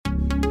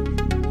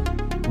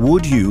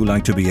Would you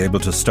like to be able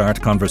to start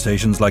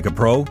conversations like a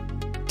pro?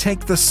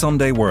 Take the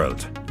Sunday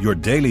World, your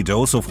daily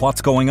dose of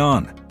what's going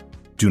on.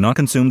 Do not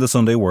consume the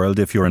Sunday World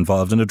if you're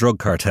involved in a drug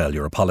cartel,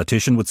 you're a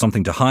politician with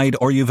something to hide,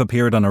 or you've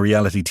appeared on a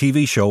reality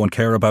TV show and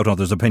care about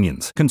others'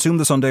 opinions. Consume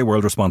the Sunday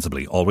World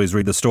responsibly. Always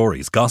read the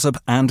stories, gossip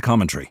and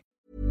commentary.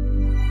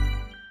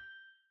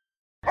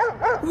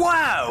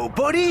 Wow,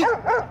 buddy!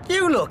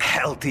 You look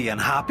healthy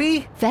and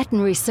happy.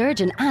 Veterinary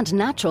surgeon and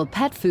natural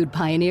pet food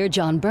pioneer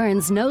John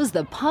Burns knows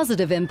the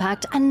positive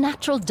impact a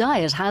natural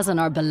diet has on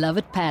our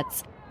beloved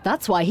pets.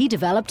 That's why he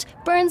developed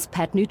Burns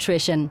Pet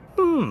Nutrition.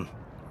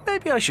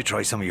 Maybe I should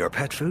try some of your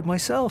pet food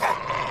myself.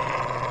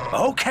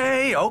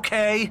 Okay.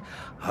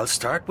 I'll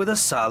start with a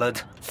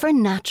salad. For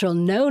natural,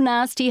 no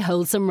nasty,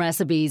 wholesome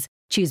recipes,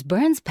 choose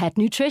Burns Pet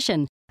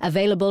Nutrition.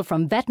 Available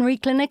from veterinary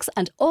clinics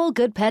and all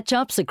good pet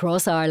shops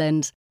across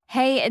Ireland.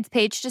 Hey, it's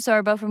Paige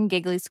DeSorbo from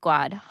Giggly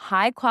Squad.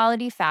 High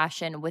quality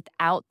fashion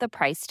without the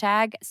price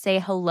tag. Say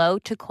hello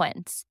to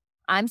Quince.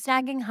 I'm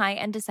snagging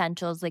high-end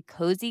essentials like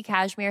cozy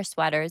cashmere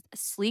sweaters,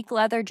 sleek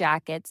leather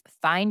jackets,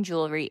 fine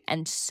jewelry,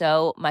 and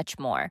so much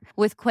more.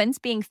 With Quince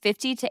being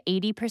 50 to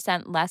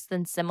 80% less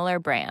than similar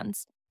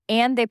brands.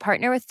 And they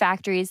partner with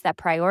factories that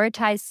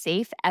prioritize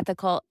safe,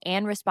 ethical,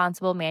 and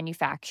responsible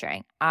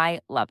manufacturing. I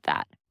love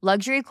that.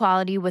 Luxury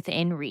quality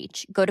within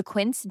reach. Go to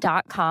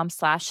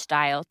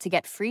quince.com/style to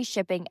get free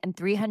shipping and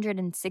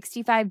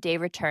 365-day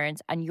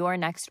returns on your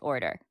next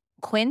order.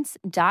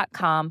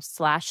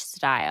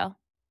 Quince.com/style.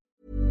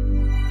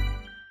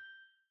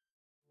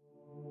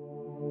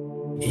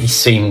 He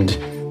seemed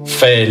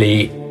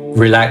fairly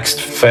relaxed,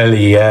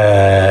 fairly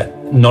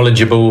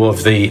knowledgeable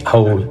of the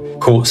whole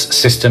courts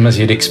system, as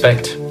you'd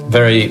expect.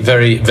 Very,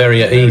 very,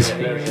 very at ease.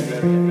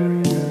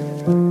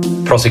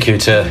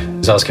 Prosecutor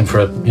was asking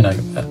for a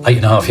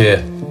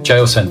 8.5-year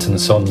jail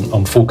sentence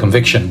on full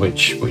conviction,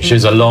 which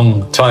is a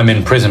long time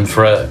in prison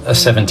for a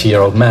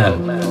 70-year-old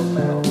man.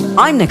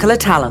 I'm Nicola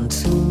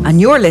Tallant, and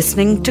you're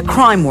listening to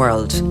Crime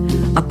World,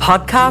 a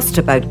podcast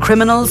about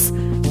criminals,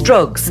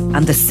 drugs,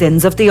 and the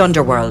sins of the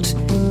underworld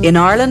in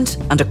Ireland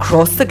and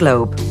across the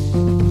globe.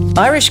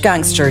 Irish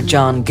gangster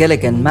John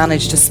Gilligan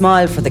managed to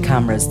smile for the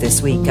cameras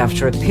this week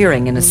after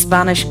appearing in a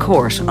Spanish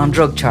court on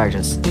drug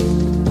charges.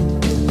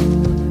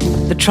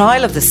 The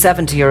trial of the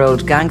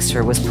 70-year-old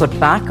gangster was put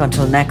back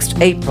until next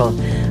April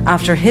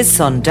after his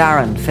son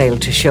Darren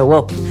failed to show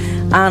up,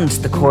 and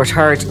the court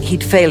heard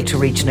he'd failed to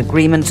reach an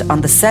agreement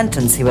on the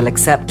sentence he will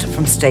accept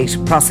from state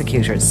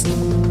prosecutors.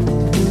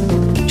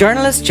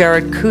 Journalist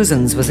Gerard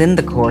Cousins was in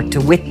the court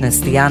to witness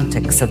the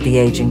antics of the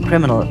ageing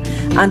criminal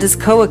and his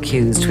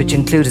co-accused, which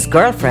include his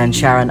girlfriend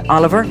Sharon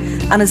Oliver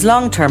and his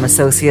long-term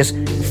associate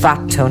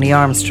Fat Tony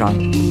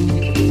Armstrong.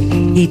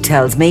 He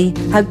tells me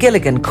how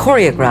Gilligan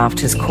choreographed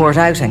his court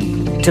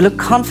outing to look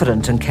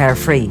confident and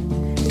carefree,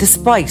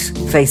 despite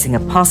facing a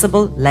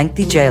possible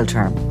lengthy jail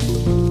term.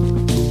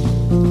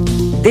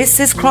 This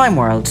is Crime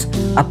World,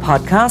 a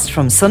podcast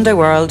from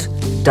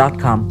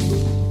SundayWorld.com.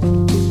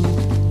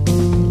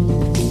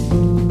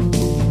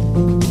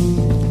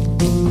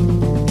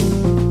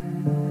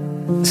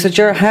 So,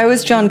 Ger, how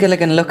is John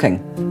Gilligan looking?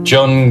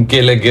 John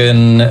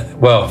Gilligan,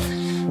 well,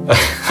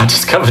 I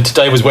discovered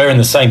today was wearing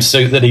the same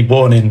suit that he'd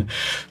worn in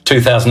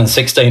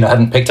 2016. I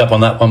hadn't picked up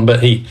on that one,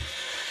 but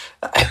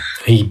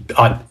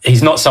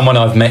he's not someone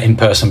I've met in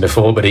person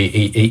before, but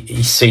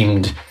he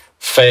seemed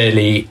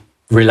fairly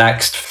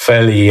relaxed,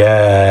 fairly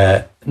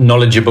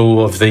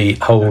knowledgeable of the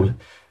whole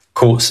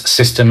courts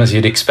system, as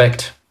you'd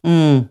expect.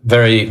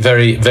 Very,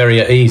 very,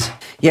 very at ease.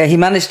 Yeah, he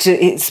managed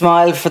to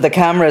smile for the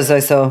cameras, I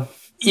saw.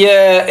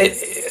 Yeah,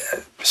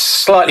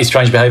 slightly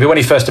strange behaviour. When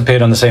he first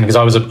appeared on the scene, because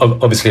I was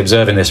obviously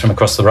observing this from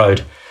across the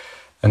road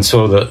and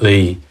saw that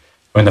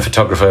when the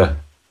photographer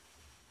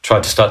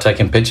tried to start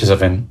taking pictures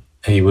of him,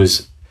 he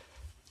was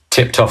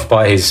tipped off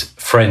by his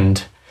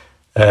friend,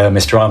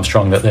 Mr.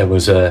 Armstrong, that there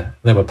were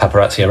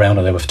paparazzi around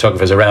or there were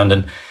photographers around,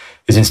 and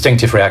his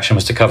instinctive reaction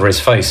was to cover his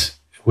face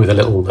with a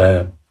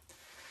little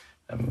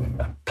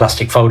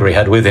plastic folder he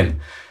had with him.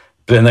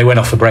 But then they went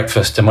off for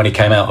breakfast, and when he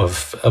came out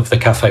of the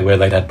cafe where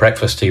they'd had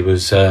breakfast, he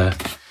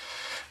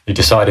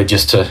decided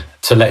just to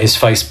let his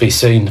face be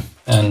seen,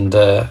 and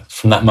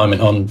from that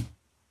moment on,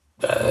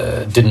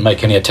 didn't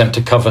make any attempt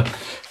to cover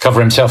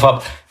himself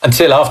up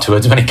until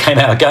afterwards when he came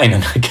out again.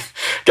 And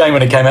again,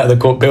 when he came out of the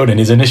court building,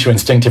 his initial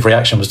instinctive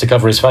reaction was to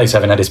cover his face,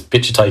 having had his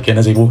picture taken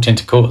as he walked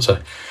into court. So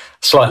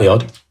slightly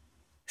odd.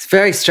 It's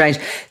very strange.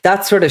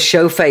 That sort of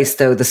show face,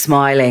 though, the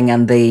smiling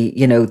and the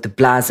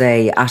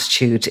blasé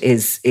attitude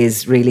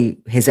is really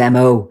his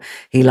MO.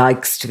 He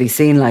likes to be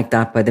seen like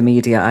that by the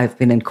media. I've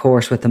been in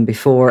court with him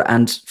before,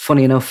 and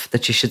funny enough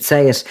that you should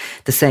say it,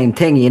 the same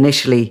thing. He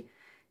initially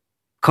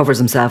covers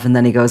himself and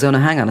then he goes, oh no,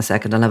 hang on a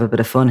second, I'll have a bit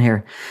of fun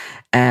here.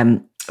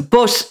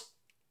 But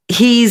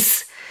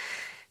he's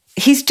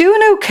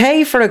doing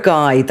okay for a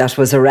guy that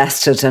was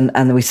arrested,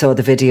 and we saw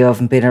the video of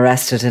him being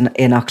arrested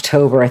in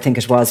October, I think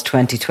it was,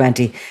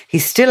 2020.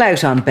 He's still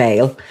out on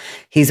bail.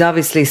 He's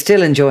obviously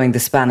still enjoying the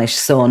Spanish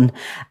sun,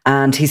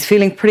 and he's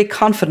feeling pretty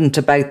confident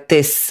about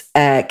this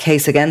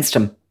case against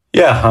him.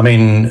 Yeah, I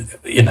mean,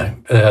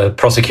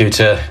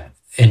 prosecutor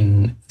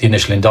in the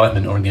initial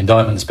indictment or in the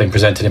indictment that's been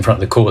presented in front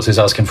of the courts is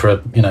asking for a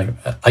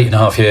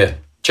 8.5-year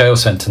jail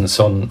sentence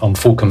on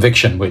full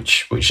conviction,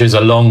 which is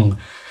a long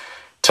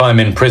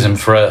time in prison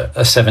for a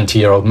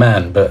 70-year-old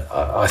man. But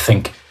I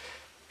think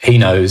he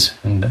knows,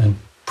 and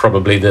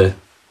probably the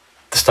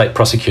state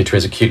prosecutor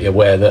is acutely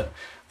aware that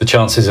the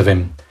chances of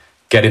him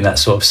getting that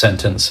sort of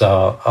sentence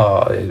are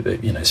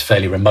it's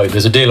fairly remote.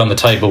 There's a deal on the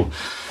table,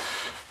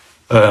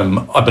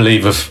 I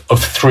believe, of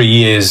 3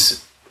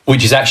 years,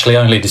 which is actually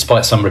only,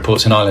 despite some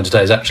reports in Ireland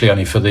today, is actually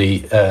only for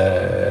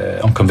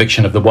on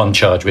conviction of the one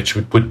charge, which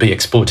would be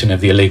exporting of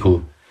the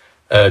illegal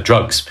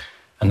drugs.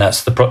 And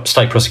that's the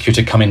state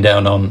prosecutor coming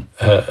down on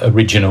her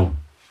original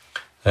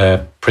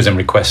prison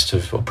request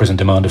or prison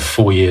demand of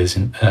 4 years.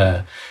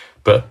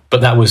 But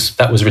that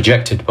was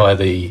rejected by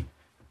the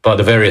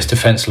various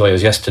defence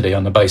lawyers yesterday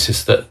on the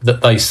basis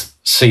that they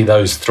see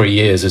those 3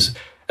 years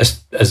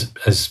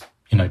as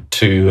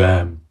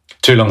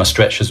too long a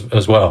stretch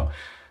as well.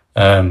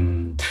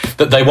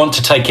 That they want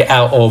to take it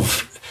out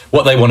of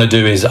what they want to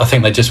do is, I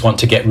think they just want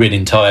to get rid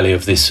entirely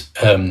of this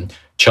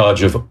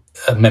charge of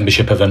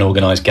membership of an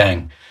organised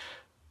gang,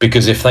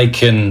 because if they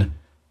can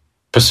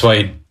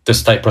persuade the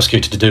state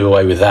prosecutor to do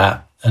away with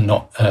that and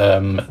not,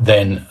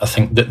 then I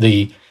think that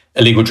the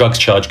illegal drugs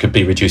charge could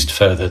be reduced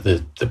further.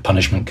 The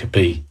punishment could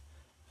be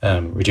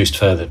reduced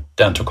further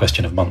down to a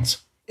question of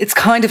months. It's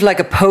kind of like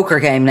a poker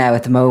game now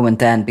at the moment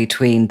then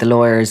between the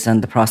lawyers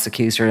and the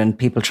prosecutor and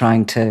people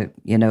trying to,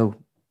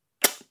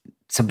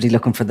 somebody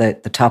looking for the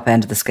top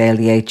end of the scale,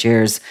 the 8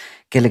 years.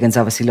 Gilligan's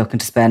obviously looking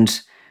to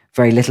spend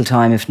very little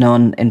time, if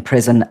none, in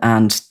prison,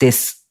 and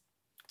this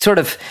sort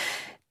of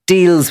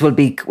deals will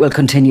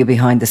continue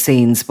behind the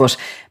scenes. But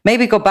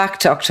maybe go back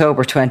to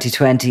October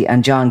 2020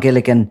 and John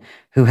Gilligan,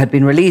 who had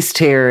been released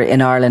here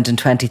in Ireland in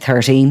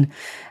 2013,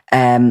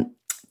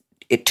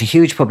 to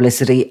huge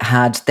publicity,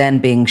 had then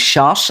been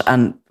shot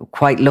and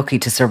quite lucky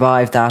to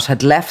survive that,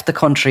 had left the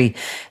country.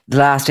 The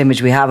last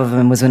image we have of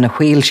him was in a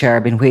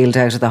wheelchair, being wheeled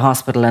out of the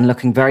hospital and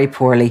looking very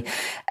poorly,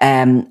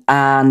 and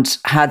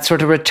had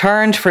sort of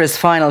returned for his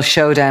final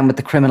showdown with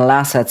the Criminal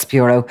Assets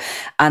Bureau,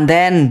 and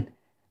then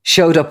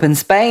showed up in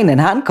Spain in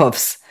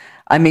handcuffs.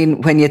 I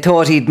mean, when you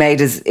thought he'd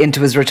made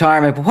into his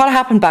retirement, but what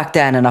happened back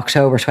then in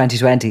October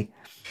 2020?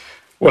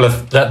 Well,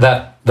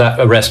 that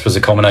arrest was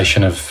a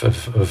combination of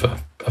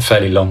a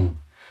fairly long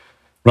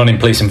running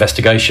police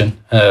investigation,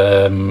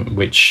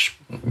 which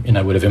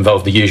would have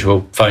involved the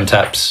usual phone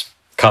taps,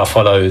 car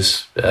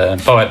follows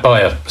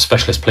by a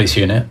specialist police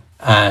unit,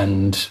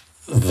 and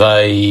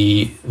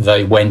they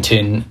went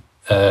in.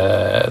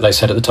 They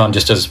said at the time,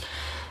 just as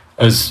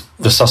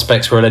the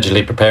suspects were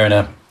allegedly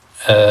preparing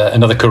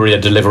another courier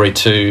delivery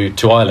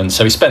to Ireland.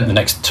 So he spent the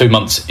next 2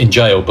 months in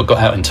jail, but got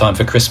out in time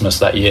for Christmas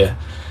that year.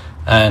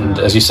 And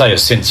as you say,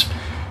 has since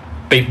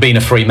been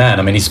a free man.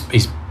 I mean,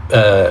 he's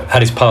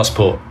had his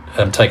passport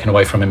taken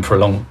away from him for a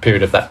long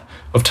period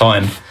of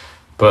time,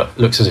 but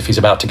looks as if he's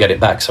about to get it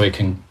back so he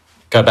can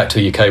go back to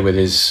the UK with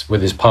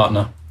his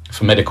partner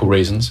for medical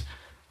reasons,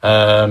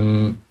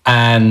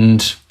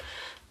 and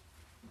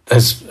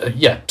has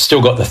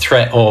still got the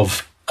threat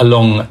of a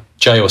long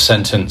jail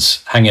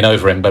sentence hanging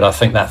over him. But I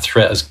think that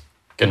threat is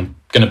going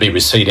to be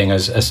receding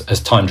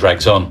as time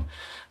drags on.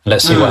 And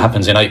let's see what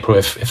happens in April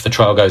if the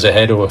trial goes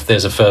ahead or if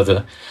there's a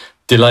further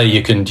delay.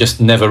 You can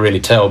just never really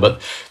tell.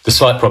 But the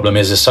slight problem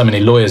is there's so many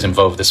lawyers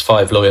involved. There's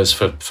 5 lawyers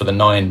for the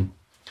 9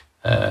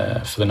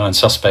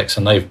 suspects,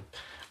 and they've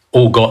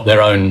all got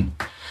their own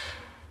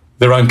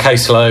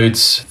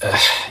caseloads,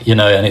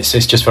 and it's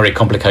just very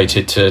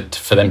complicated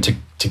for them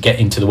to get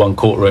into the one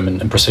courtroom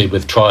and proceed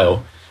with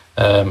trial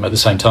at the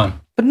same time.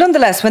 But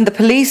nonetheless, when the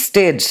police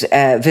did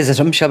visit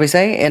him, shall we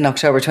say, in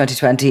October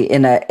 2020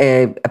 in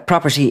a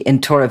property in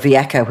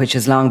Torrevieja, which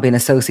has long been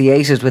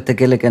associated with the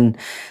Gilligan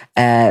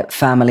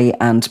family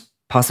and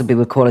possibly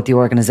we'll call it the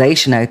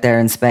organisation out there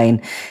in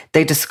Spain,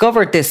 they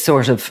discovered this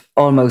sort of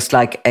almost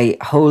like a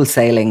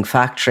wholesaling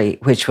factory,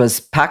 which was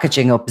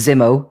packaging up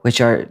Zimo, which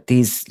are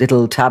these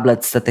little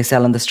tablets that they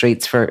sell on the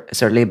streets for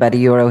certainly about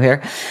 €1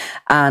 here.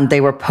 And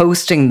they were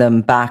posting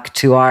them back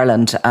to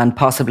Ireland and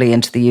possibly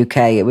into the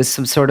UK. It was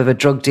some sort of a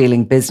drug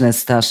dealing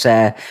business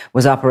that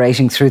was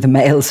operating through the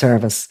mail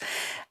service.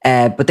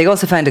 But they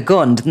also found a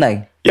gun, didn't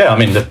they? Yeah, I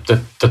mean,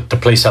 the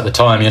police at the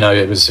time,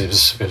 it was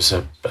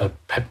a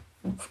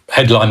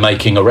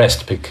headline-making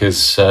arrest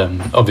because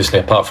obviously,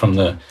 apart from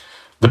the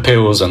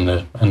pills and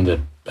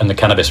the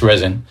cannabis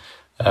resin,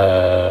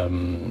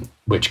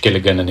 which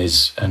Gilligan and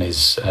his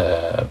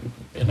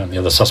the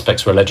other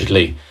suspects were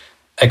allegedly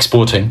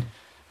exporting,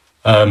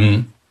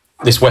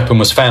 this weapon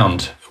was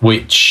found,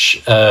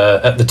 which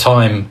at the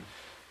time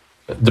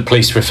the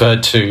police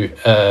referred to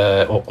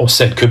or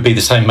said could be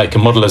the same make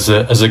and model as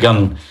a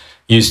gun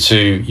used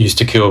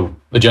to kill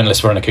the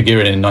journalist Veronica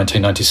Guerin in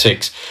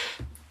 1996.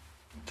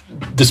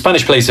 The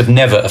Spanish police have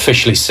never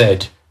officially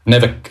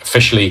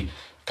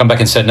come back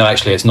and said, no,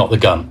 actually, it's not the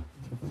gun.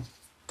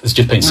 There's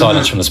just been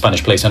silence from the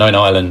Spanish police. I know in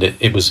Ireland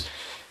it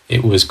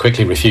was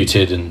quickly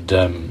refuted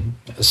and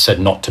said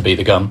not to be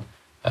the gun.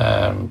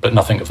 but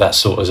nothing of that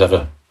sort has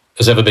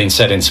ever been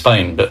said in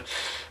Spain. But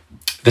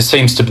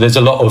there's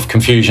a lot of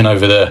confusion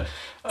over the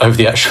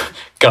actual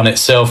gun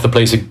itself. The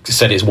police have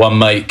said it's one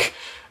make.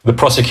 The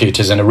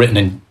prosecutors in a written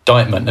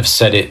indictment have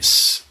said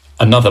it's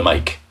another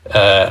make.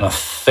 And I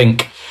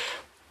think,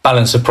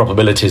 balance of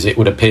probabilities, it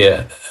would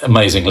appear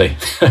amazingly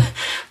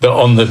that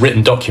on the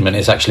written document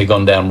it's actually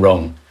gone down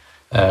wrong.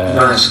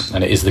 Nice.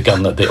 And it is the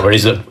gun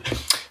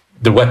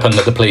the weapon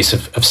that the police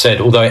have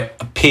said, although it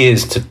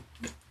appears to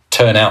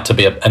turn out to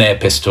be an air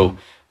pistol.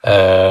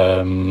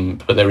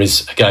 But there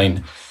is,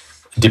 again,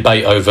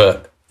 debate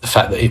over the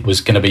fact that it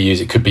was going to be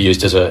used. It could be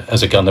used as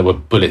a gun. There were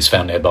bullets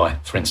found nearby,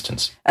 for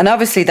instance. And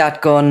obviously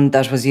that gun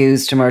that was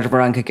used to murder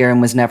Veronica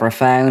Guerin was never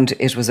found.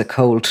 It was a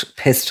Colt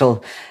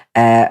pistol,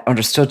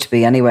 understood to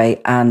be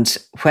anyway. And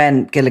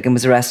when Gilligan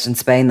was arrested in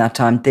Spain that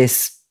time,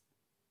 this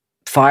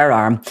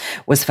firearm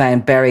was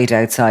found buried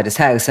outside his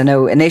house. I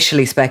know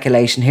initially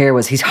speculation here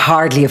was he'd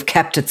hardly have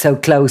kept it so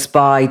close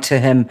by to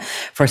him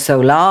for so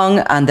long.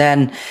 And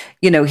then,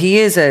 he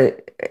is a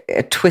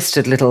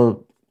twisted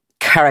little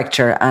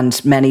character, and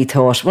many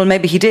thought, well,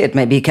 maybe he did.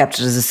 Maybe he kept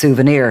it as a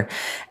souvenir.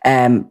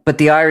 But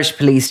the Irish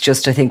police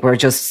I think were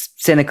just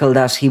cynical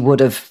that he would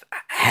have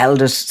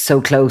held it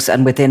so close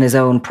and within his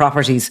own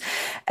properties.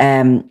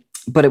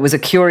 But it was a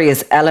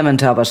curious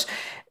element of it.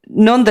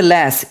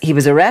 Nonetheless, he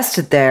was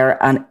arrested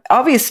there and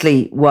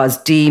obviously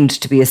was deemed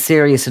to be a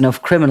serious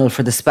enough criminal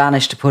for the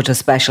Spanish to put a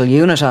special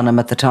unit on him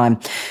at the time.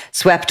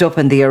 Swept up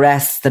in the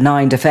arrests, the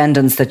 9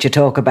 defendants that you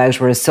talk about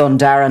were his son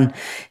Darren,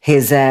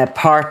 his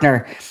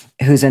partner,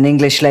 who's an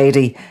English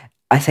lady,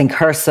 I think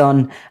her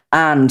son,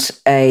 and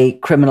a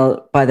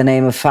criminal by the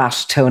name of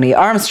Fat Tony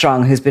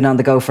Armstrong, who's been on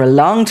the go for a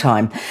long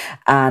time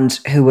and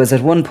who was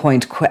at one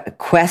point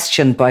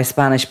questioned by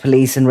Spanish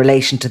police in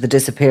relation to the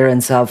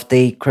disappearance of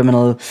the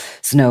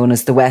criminals known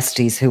as the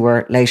Westies, who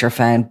were later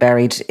found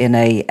buried in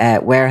a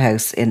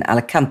warehouse in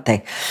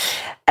Alicante.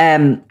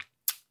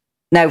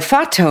 Now,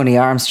 Fat Tony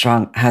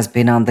Armstrong has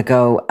been on the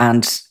go,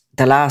 and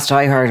the last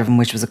I heard of him,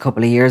 which was a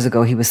couple of years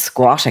ago, he was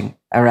squatting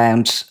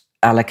around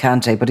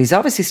Alicante, but he's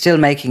obviously still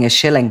making a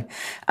shilling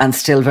and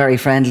still very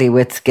friendly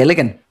with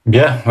Gilligan.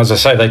 Yeah, as I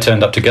say, they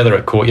turned up together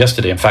at court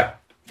yesterday. In fact,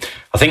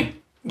 I think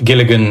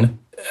Gilligan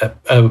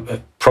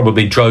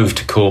probably drove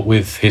to court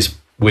with his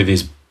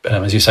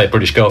as you say,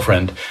 British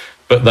girlfriend,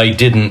 but they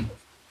didn't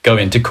go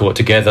into court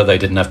together. They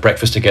didn't have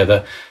breakfast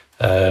together.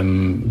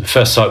 The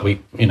first sight we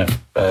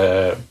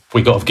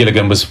got of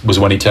Gilligan was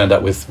when he turned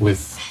up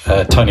with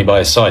Tony by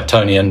his side.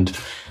 Tony and,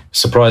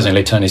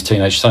 surprisingly, Tony's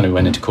teenage son, who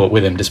went into court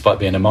with him despite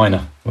being a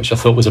minor, which I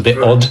thought was a bit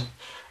odd.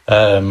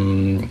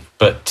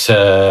 But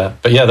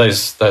yeah,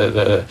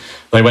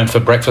 they went for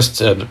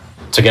breakfast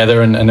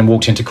together and then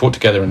walked into court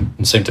together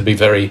and seemed to be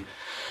very,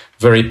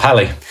 very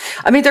pally.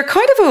 I mean, they're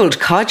kind of old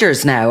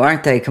codgers now,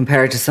 aren't they,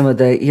 compared to some of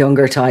the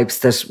younger types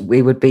that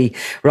we would be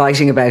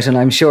writing about, and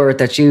I'm sure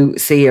that you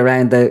see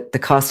around the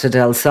Costa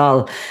del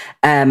Sol.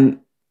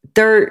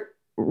 They're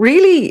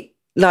really,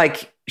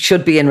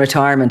 should be in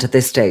retirement at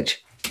this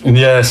stage.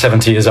 Yeah,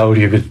 70 years old,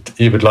 you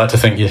would like to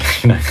think he'd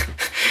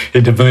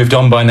have moved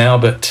on by now,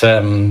 but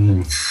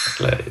I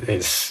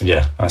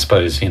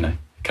suppose, it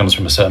comes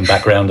from a certain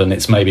background and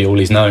it's maybe all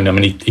he's known. I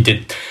mean, he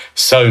did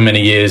so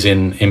many years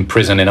in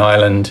prison in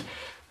Ireland.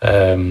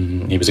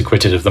 He was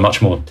acquitted of the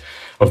much more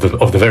of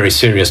the very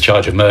serious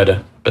charge of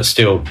murder, but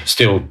still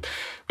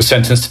was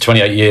sentenced to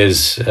 28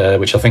 years,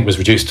 which I think was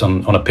reduced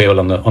on appeal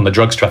on the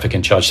drugs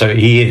trafficking charge. So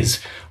he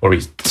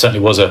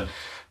certainly was a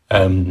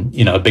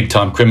big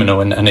time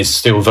criminal and is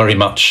still very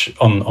much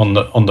on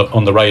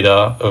the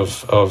radar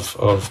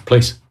of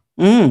police.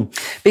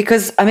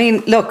 Because, I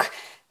mean, look,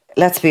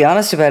 let's be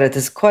honest about it.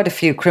 There's quite a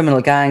few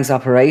criminal gangs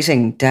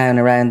operating down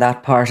around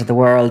that part of the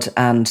world,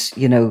 and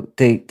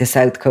the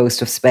south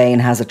coast of Spain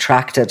has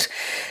attracted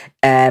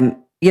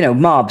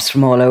mobs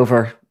from all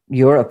over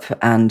Europe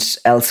and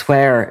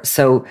elsewhere.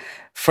 So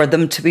for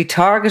them to be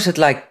targeted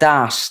like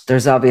that,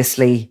 there's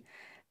obviously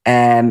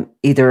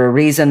either a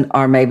reason,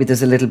 or maybe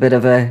there's a little bit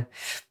of a,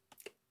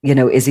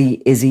 is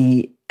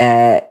he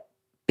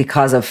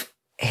because of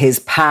his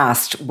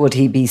past, would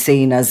he be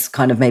seen as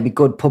kind of maybe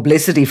good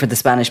publicity for the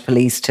Spanish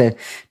police to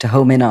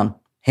home in on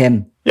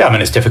him? Yeah, I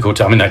mean, it's difficult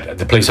to. I mean,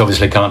 the police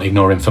obviously can't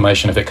ignore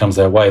information if it comes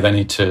their way. They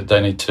need to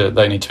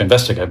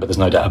investigate. But there's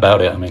no doubt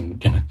about it. I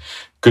mean,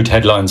 good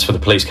headlines for the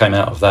police came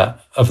out of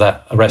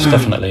that arrest,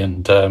 definitely.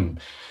 And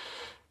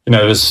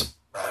there was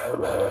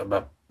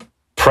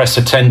press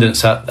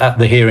attendance at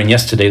the hearing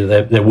yesterday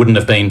that there wouldn't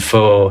have been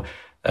for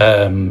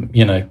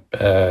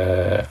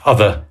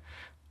other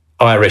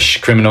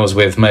Irish criminals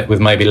with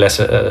maybe a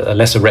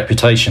lesser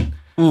reputation.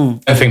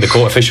 I think the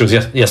court officials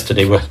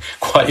yesterday were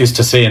quite used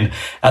to seeing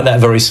at that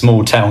very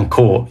small town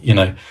court,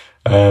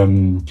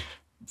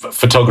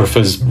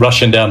 photographers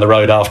rushing down the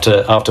road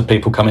after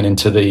people coming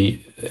into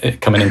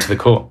the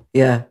court.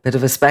 Yeah, bit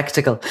of a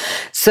spectacle.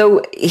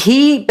 So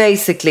he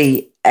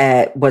basically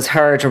was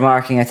heard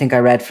remarking, I think I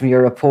read from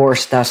your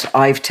report, that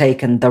I've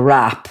taken the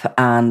rap,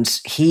 and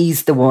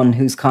he's the one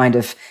who's kind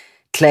of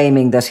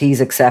claiming that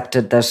he's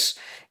accepted that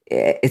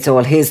it's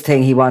all his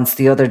thing. He wants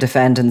the other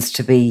defendants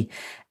to be,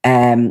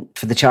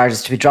 for the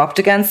charges to be dropped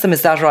against them.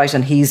 Is that right?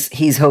 And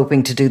he's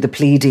hoping to do the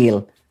plea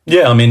deal.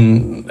 Yeah, I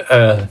mean,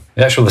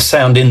 the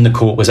sound in the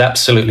court was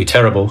absolutely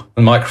terrible.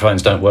 The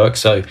microphones don't work,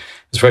 so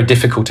it's very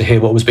difficult to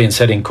hear what was being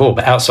said in court.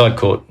 But outside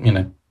court,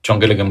 John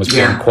Gilligan was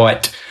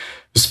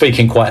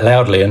speaking quite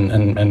loudly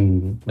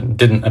and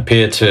didn't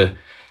appear to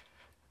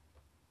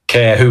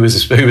care who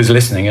was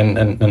listening,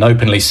 and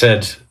openly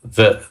said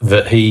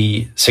that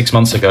he 6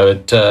 months ago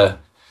had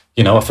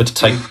offered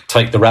to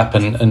take the rap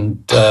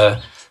and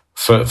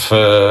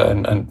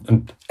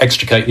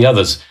extricate the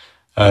others.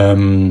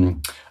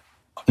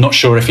 Not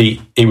sure if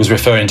he was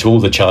referring to all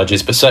the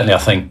charges, but certainly I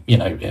think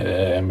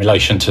in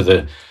relation to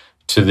the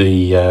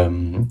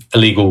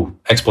illegal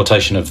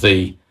exploitation of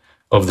the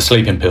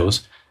sleeping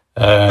pills,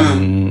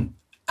 and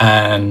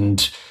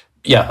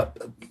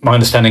my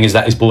understanding is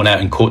that is borne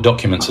out in court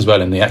documents as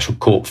well, in the actual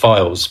court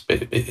files.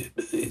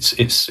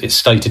 It's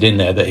stated in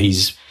there that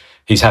he's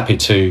happy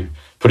to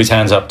put his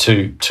hands up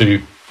to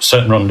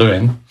certain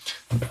wrongdoing.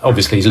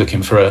 Obviously, he's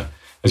looking for a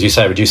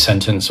reduced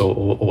sentence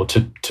or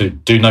to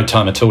do no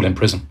time at all in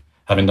prison,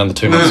 having done the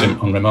 2 months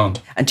on remand.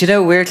 And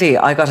weirdly,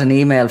 I got an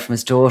email from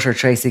his daughter,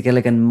 Tracy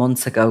Gilligan,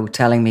 months ago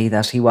telling me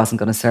that he wasn't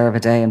going to serve a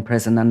day in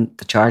prison and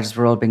the charges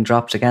were all being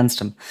dropped against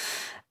him.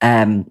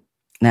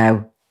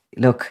 Now,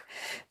 look,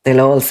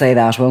 they'll all say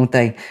that, won't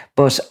they?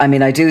 But, I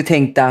mean, I do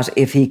think that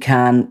if he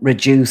can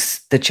reduce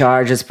the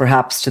charges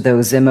perhaps to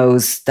those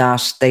Zimmos,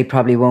 that they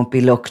probably won't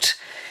be looked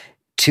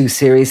too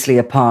seriously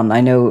upon.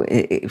 I know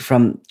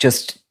from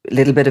just a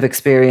little bit of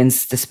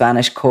experience, the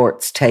Spanish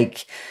courts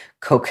take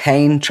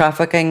cocaine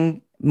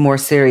trafficking more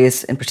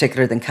serious in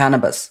particular than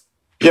cannabis.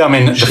 Yeah, I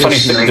mean, the funny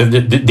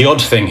thing, the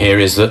odd thing here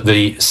is that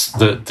the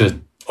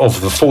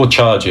of the 4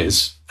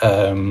 charges,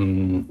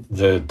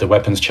 the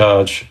weapons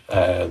charge,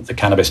 the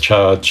cannabis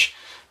charge,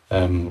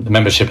 the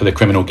membership of the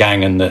criminal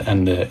gang, and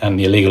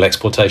the illegal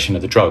exploitation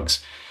of the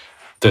drugs,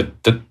 the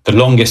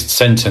longest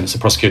sentence the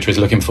prosecutor is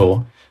looking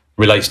for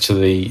relates to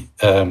the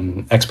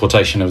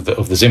exploitation of the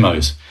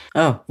Zimmos,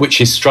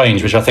 which is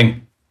strange, which I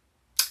think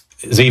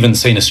is even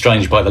seen as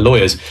strange by the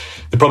lawyers.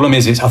 The problem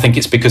is I think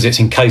it's because it's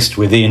encased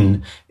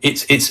within.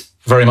 It's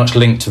very much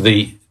linked to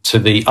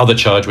the other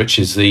charge, which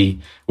is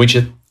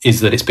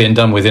that it's being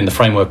done within the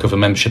framework of a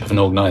membership of an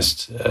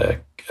organised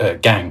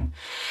gang.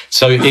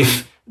 So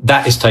if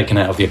that is taken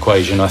out of the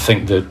equation, I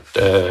think that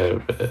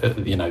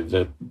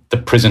the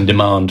prison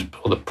demand,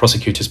 or the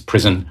prosecutor's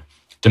prison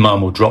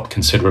demand, will drop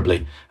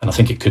considerably, and I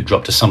think it could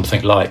drop to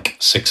something like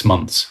 6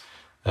 months.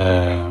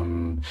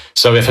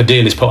 So if a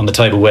deal is put on the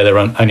table where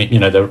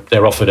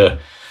they're offered a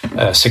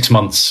 6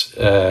 months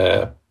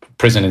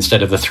prison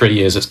instead of the 3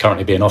 years that's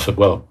currently being offered,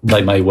 well,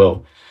 they may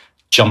well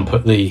jump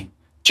at the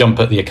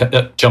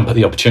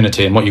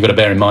opportunity. And what you've got to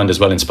bear in mind as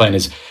well in Spain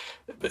is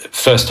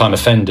first-time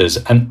offenders,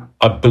 and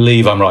I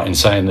believe I'm right in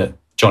saying that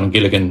John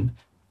Gilligan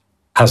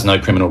has no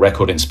criminal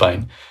record in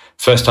Spain.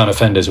 First-time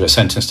offenders who are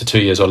sentenced to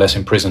 2 years or less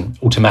in prison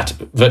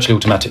virtually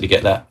automatically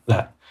get that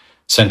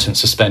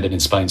sentence suspended in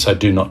Spain, so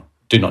do not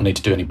need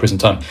to do any prison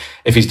time.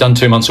 If he's done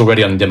 2 months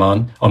already on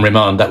remand,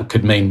 that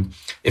could mean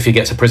if he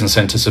gets a prison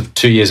sentence of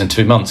 2 years and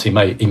 2 months, he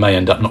may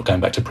end up not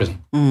going back to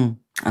prison.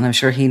 And I'm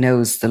sure he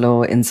knows the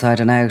law inside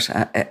and out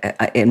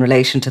in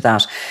relation to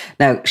that.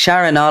 Now,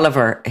 Sharon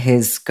Oliver,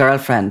 his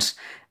girlfriend,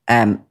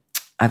 I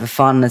have a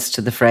fondness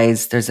to the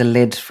phrase, there's a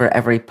lid for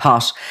every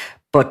pot.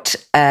 But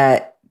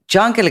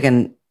John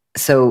Gilligan's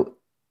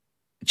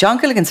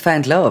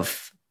found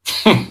love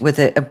with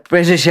a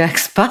British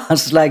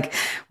expat. Like,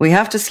 we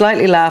have to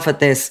slightly laugh at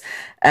this.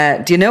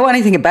 Do you know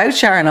anything about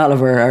Sharon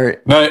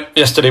Oliver? No,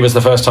 yesterday was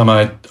the first time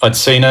I'd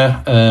seen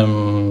her.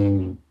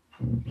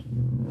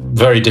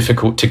 Very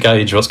difficult to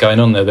gauge what's going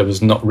on there. There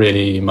was not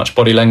really much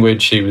body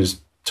language. She was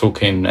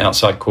talking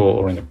outside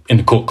court or in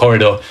the court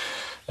corridor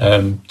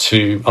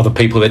to other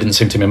people. There didn't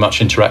seem to be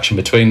much interaction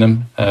between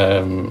them.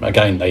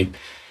 Again, they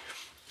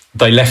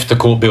left the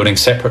court building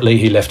separately.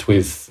 He left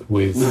with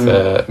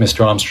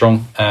Mr.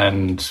 Armstrong,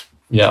 and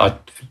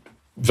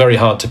very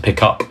hard to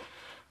pick up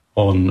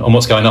on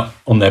what's going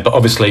on there. But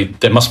obviously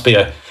there must be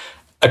a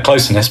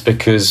closeness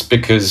because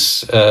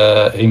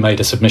he made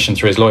a submission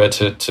through his lawyer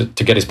to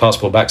get his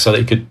passport back so that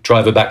he could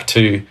drive her back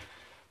to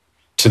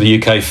the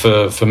UK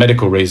for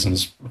medical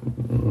reasons.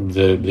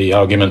 The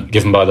argument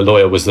given by the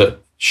lawyer was that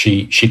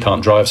she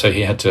can't drive, so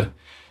he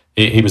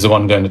was the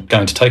one going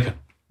to take her.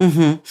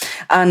 Mm-hmm.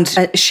 And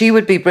she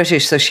would be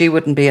British, so she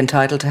wouldn't be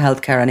entitled to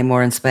healthcare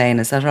anymore in Spain.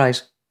 Is that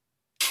right?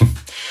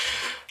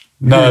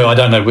 No, I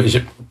don't know.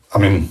 I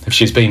mean,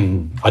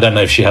 I don't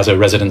know if she has a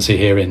residency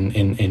here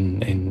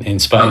in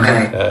Spain.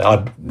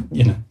 Okay.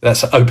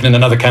 That's opening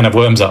another can of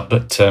worms up.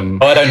 But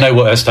I don't know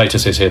what her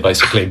status is here,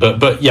 basically.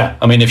 But yeah,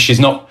 I mean, if she's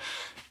not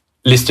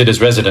listed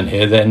as resident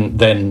here,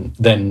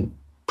 then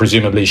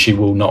presumably she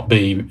will not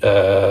be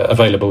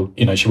available.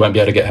 She won't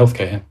be able to get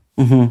healthcare here.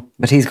 Mm-hmm.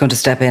 But he's going to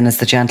step in as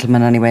the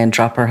gentleman anyway and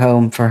drop her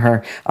home for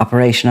her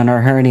operation on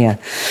her hernia.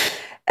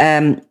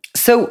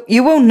 So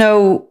you won't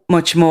know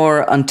much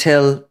more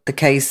until the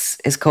case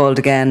is called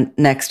again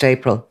next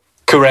April.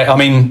 Correct. I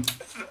mean,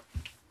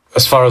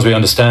 as far as we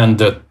understand,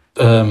 that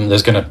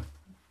there's going to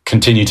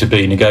continue to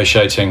be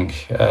negotiating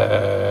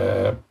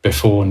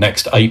before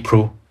next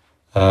April.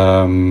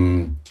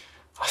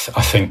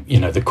 I think,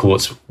 the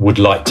courts would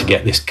like to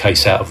get this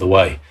case out of the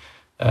way,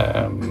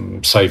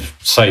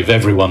 save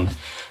everyone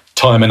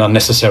time and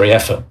unnecessary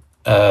effort.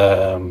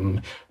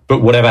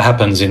 But whatever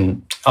happens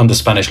under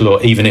Spanish law,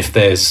 even if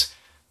there's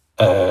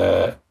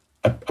a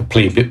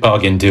plea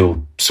bargain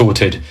deal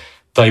sorted,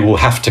 they will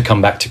have to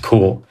come back to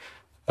court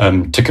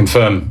to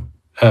confirm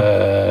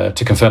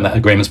that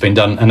agreement's been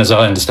done. And as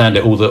I understand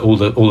it, all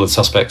the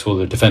suspects, all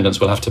the defendants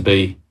will have to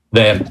be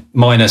there,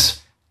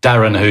 minus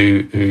Darren,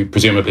 who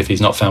presumably, if he's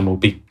not found, will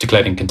be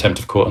declared in contempt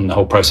of court, and the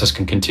whole process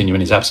can continue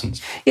in his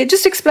absence. Yeah,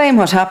 just explain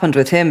what happened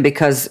with him,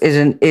 because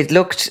it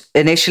looked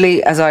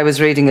initially, as I was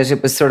reading it,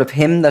 it was sort of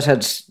him that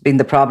had been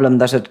the problem,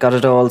 that had got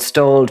it all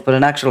stalled. But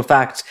in actual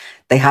fact,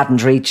 they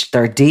hadn't reached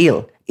their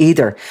deal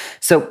either.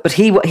 So, but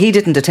he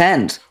didn't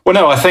attend. Well,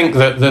 no, I think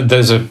that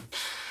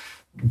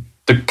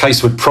the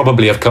case would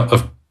probably have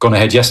gone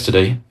ahead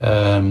yesterday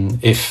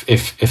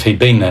if he'd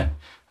been there.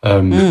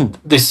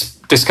 This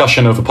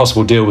discussion of a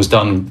possible deal was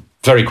done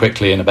very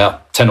quickly in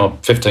about 10 or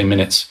 15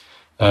 minutes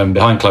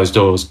behind closed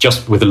doors,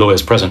 just with the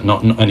lawyers present,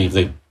 not any of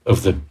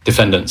the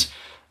defendants,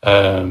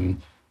 with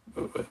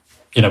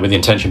the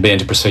intention being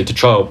to proceed to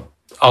trial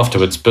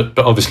afterwards. But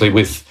obviously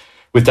with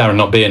Darren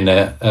not being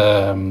there,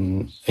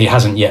 he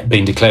hasn't yet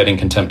been declared in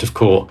contempt of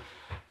court.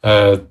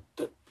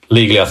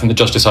 Legally, I think the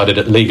judge decided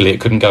that legally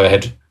it couldn't go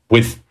ahead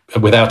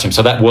without him.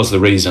 So that was the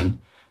reason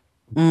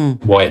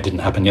why it didn't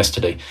happen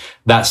yesterday.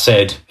 That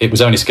said, it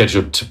was only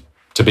scheduled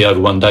to be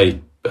over 1 day.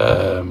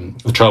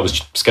 The trial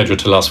was scheduled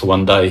to last for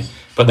 1 day,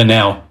 but they're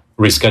now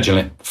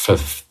rescheduling it for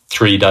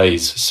 3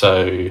 days.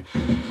 So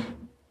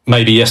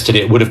maybe yesterday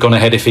it would have gone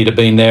ahead if he'd have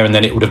been there, and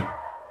then it would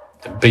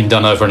have been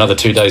done over another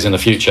 2 days in the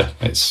future.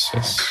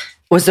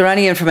 Was there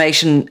any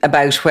information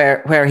about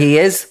where he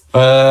is?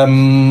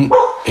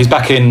 He's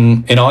back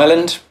in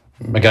Ireland.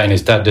 Again,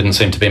 his dad didn't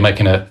seem to be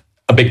making a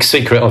big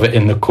secret of it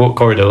in the court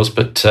corridors,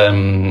 but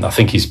I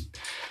think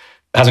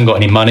hasn't got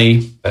any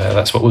money.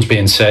 That's what was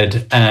being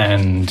said.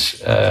 And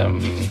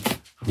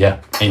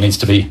he needs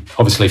to be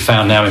obviously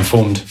found now,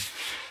 informed.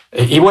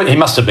 He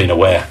must have been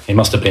aware. He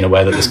must have been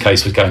aware that this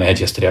case was going ahead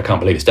yesterday. I can't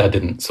believe his dad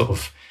didn't sort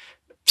of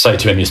say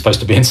to him, "You're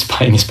supposed to be in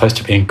Spain. You're supposed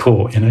to be in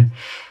court."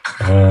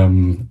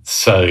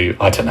 So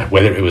I don't know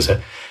whether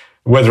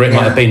it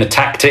might have been a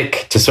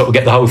tactic to sort of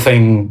get the whole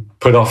thing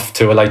put off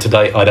to a later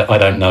date. I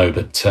don't know,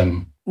 but.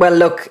 Well,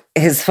 look,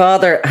 his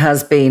father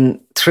has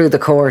been through the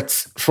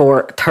courts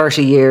for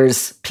 30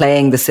 years,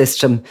 playing the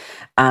system,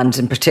 and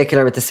in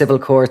particular with the civil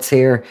courts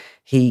here,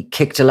 he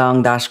kicked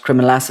along that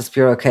Criminal Assets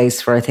Bureau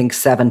case for, I think,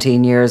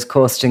 17 years,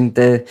 costing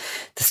the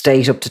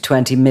state up to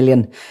 20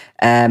 million.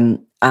 And,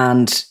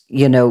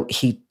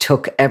 he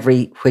took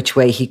every which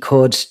way he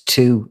could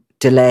to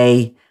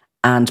delay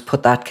and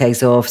put that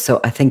case off. So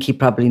I think he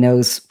probably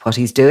knows what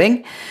he's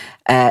doing.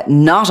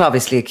 Not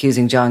obviously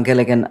accusing John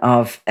Gilligan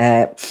of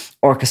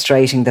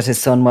orchestrating that his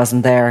son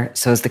wasn't there,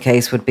 so as the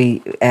case would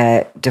be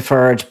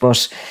deferred.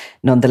 But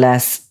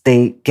nonetheless,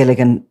 the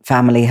Gilligan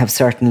family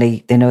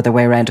they know their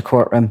way around a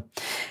courtroom.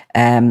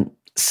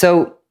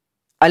 So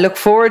I look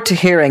forward to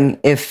hearing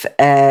if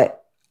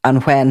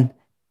and when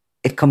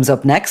it comes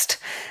up next.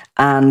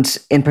 And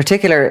in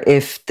particular,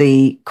 if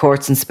the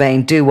courts in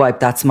Spain do wipe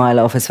that smile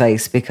off his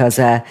face, because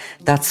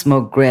that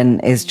smug grin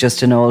is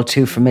just an all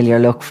too familiar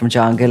look from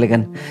John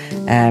Gilligan.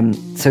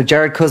 So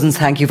Gerard Cousins,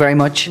 thank you very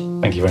much.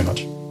 Thank you very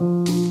much.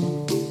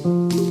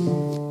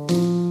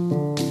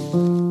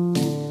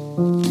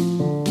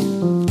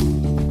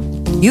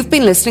 You've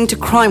been listening to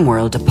Crime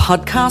World, a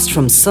podcast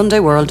from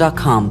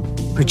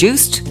SundayWorld.com,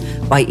 produced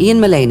by Ian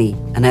Mullaney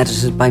and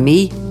edited by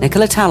me,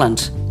 Nicola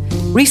Tallant.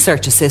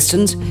 Research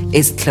assistant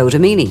is Claude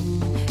Amini.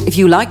 If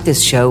you like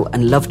this show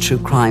and love true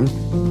crime,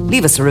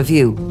 leave us a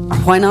review, or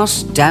why not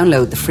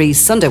download the free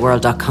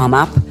SundayWorld.com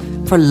app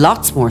for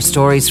lots more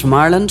stories from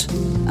Ireland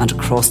and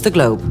across the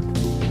globe.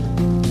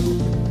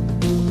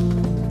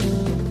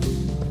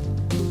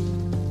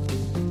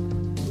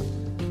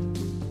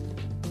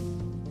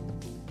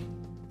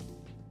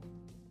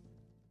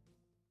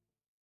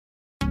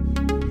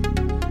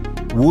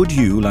 Would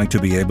you like to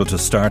be able to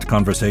start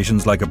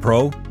conversations like a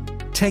pro?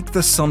 Take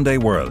the Sunday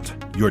World,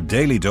 your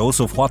daily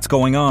dose of what's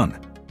going on.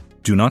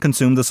 Do not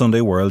consume the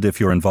Sunday World if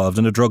you're involved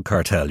in a drug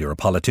cartel, you're a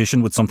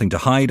politician with something to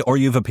hide, or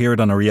you've appeared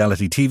on a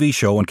reality TV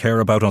show and care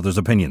about others'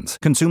 opinions.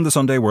 Consume the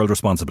Sunday World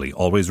responsibly.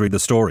 Always read the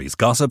stories,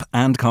 gossip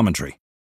and commentary.